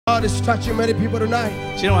God is touching many people tonight.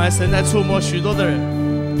 今天晚上神在触摸许多的人。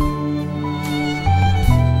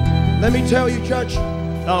 Let me tell you, church.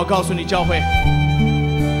 让我告诉你，教会，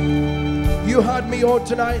 You heard me all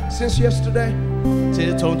tonight since yesterday. 其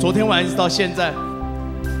实从昨天晚上一直到现在，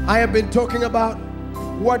 I have been talking about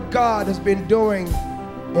what God has been doing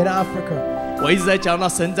in Africa. 我一直在讲到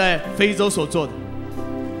神在非洲所做的。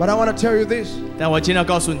 But I want to tell you this. 但我今天要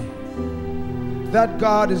告诉你， That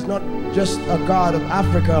God is not just a God of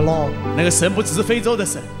Africa alone. 那个神不只是非洲的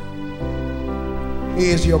神，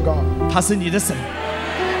 He is your God. 他是你的神。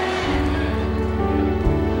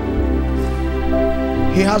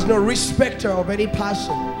 He has no respecter of any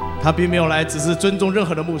person. 他并没有来只是尊重任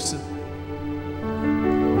何的牧师，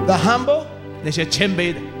 The humble, 那些谦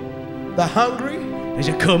卑的， the hungry, 那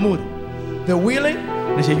些渴慕的， the willing,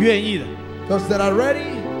 那些愿意的， those that are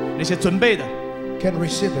ready 那些准备的， can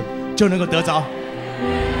receive Him. 就能够得着。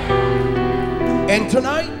 And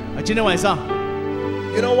tonight, 今天晚上，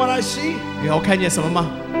 you know what I see? 你看我看见什么吗？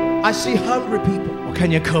 I see hungry people. 我看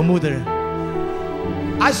见渴慕的人，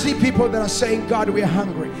 I see people that are saying, God, we're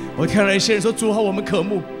hungry. 我看到一些人说：“主啊，我们渴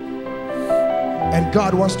慕。 And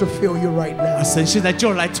God wants to fill you right now. 神现在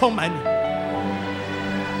就来充满你。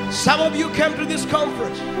 Some of you came to this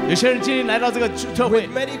conference 有些人今天来到这个特会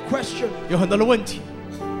with，many questions, 有很多的问题，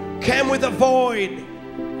 came with a void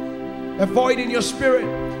in your spirit,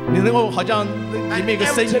 你能够好像里 an 面有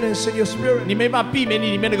个声音， emptiness in your spirit. 你没办法避免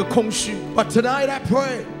你里面那个空虚。 But tonight I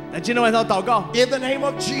pray, 那今天晚上祷告， in the name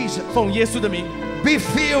of Jesus, 奉耶稣的名， be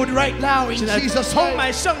filled right now in 现在 Jesus' 充 name.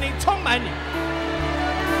 满圣灵，充满你。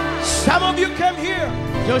 Some of you came here,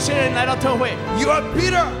 有些人来到特会， you are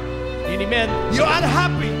bitter, 你里面 you're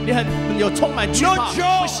unhappy 你很有充满惧怕， No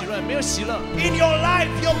joy 不喜乐，没有喜乐， in your life,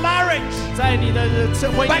 your marriage. 在你的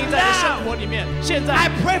婚 But 姻，在你的 now, 生活里面。现在 I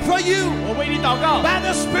pray for you 我为你祷告， by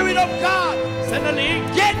the Spirit of God. 神的灵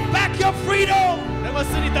Get back your freedom, 能够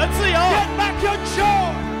使你得自由， get back your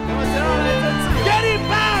joy, 能够神让来得自由， get it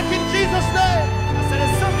back in Jesus' name. 神的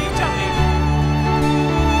圣灵降临。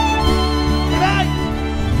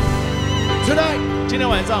 Tonight, 今天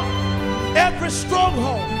晚上， every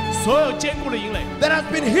stronghold 所有坚固的营垒， that has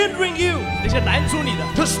been hindering you 那些拦住你的，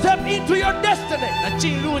 to step into your destiny. 那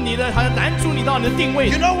进入你的，好像拦住你到你的定位。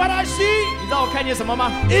 You know what I see? 你知道我看见什么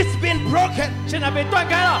吗？ It's been broken. 现在被断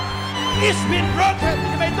开了， It's been broken. 已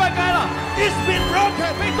经被断开了， It's been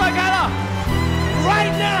broken. 被断开了。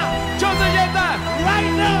 Right now. 就是现在，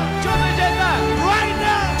 Right now. 就是现在， Right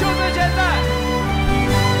now. 就是现在。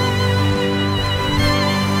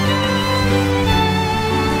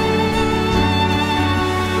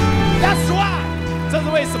 That's why. 这是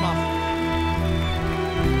为什么？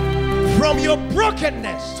 From your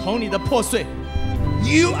brokenness, 从你的破碎，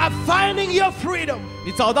 you are finding your freedom.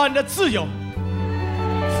 你找到你的自由；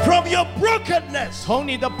 From your brokenness, 从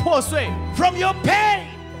你的破碎， from your pain,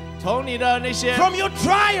 从你的那些， from your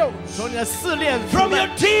trials, 从你的试炼， from your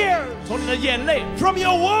tears, 从你的眼泪， from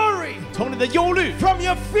your worry, 从你的忧虑， from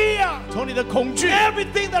your fear. 从你的恐惧，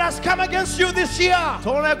 Everything that has come against you this year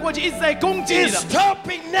从来过去一直在攻击你 is 的，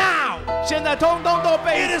 stopping now. 现在通通都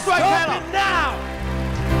被 It is 断开了。 stopping now.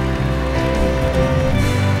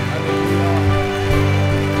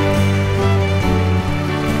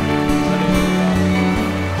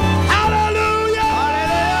 Hallelujah!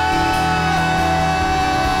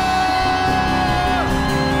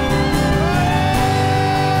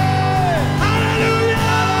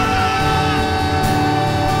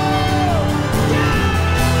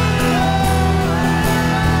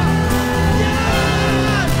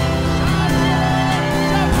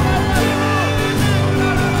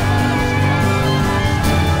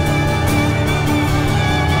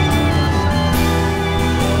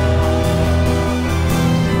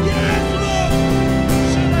 Yes, Lord.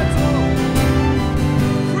 是的，主，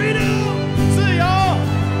 Freedom! 自由，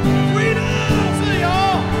 Freedom! 自由，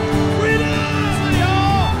 Freedom! 自由，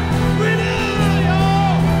 Freedom! 自由，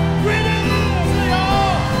 Freedom! 自由，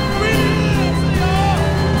 Freedom! 自由。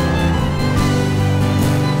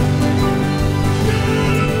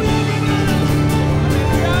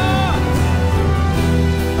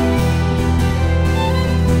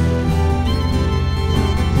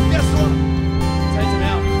 Guess what? 猜怎么样？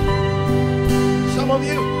 Some of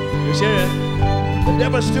you, 有些人， the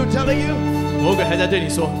devil's still telling you 魔鬼还在对你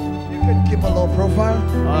说 you can keep a low profile.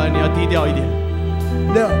 啊，你要低调一点。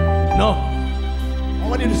 No. No， I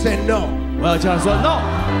want you to say no. 我要这样说 No。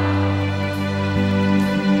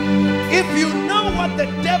 If you know what the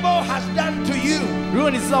devil has done to you 如果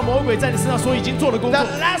你知道魔鬼在你身上所已经做的工 the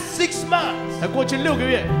作， last 6 months, 在过去6个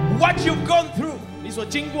月， what you've gone through, 你所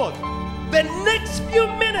经过的， the next few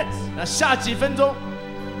minutes, 那下几分钟，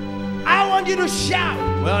 I want you to shout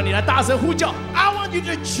我要你来大声呼叫， I want you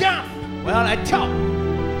to jump. 我要来跳，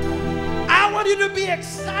 I want you to be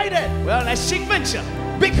excited 我要来兴奋起来，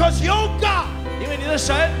 because your God 因为你的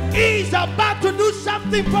神 is about to do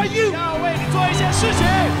something for you. 要为你做一些事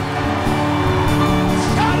情。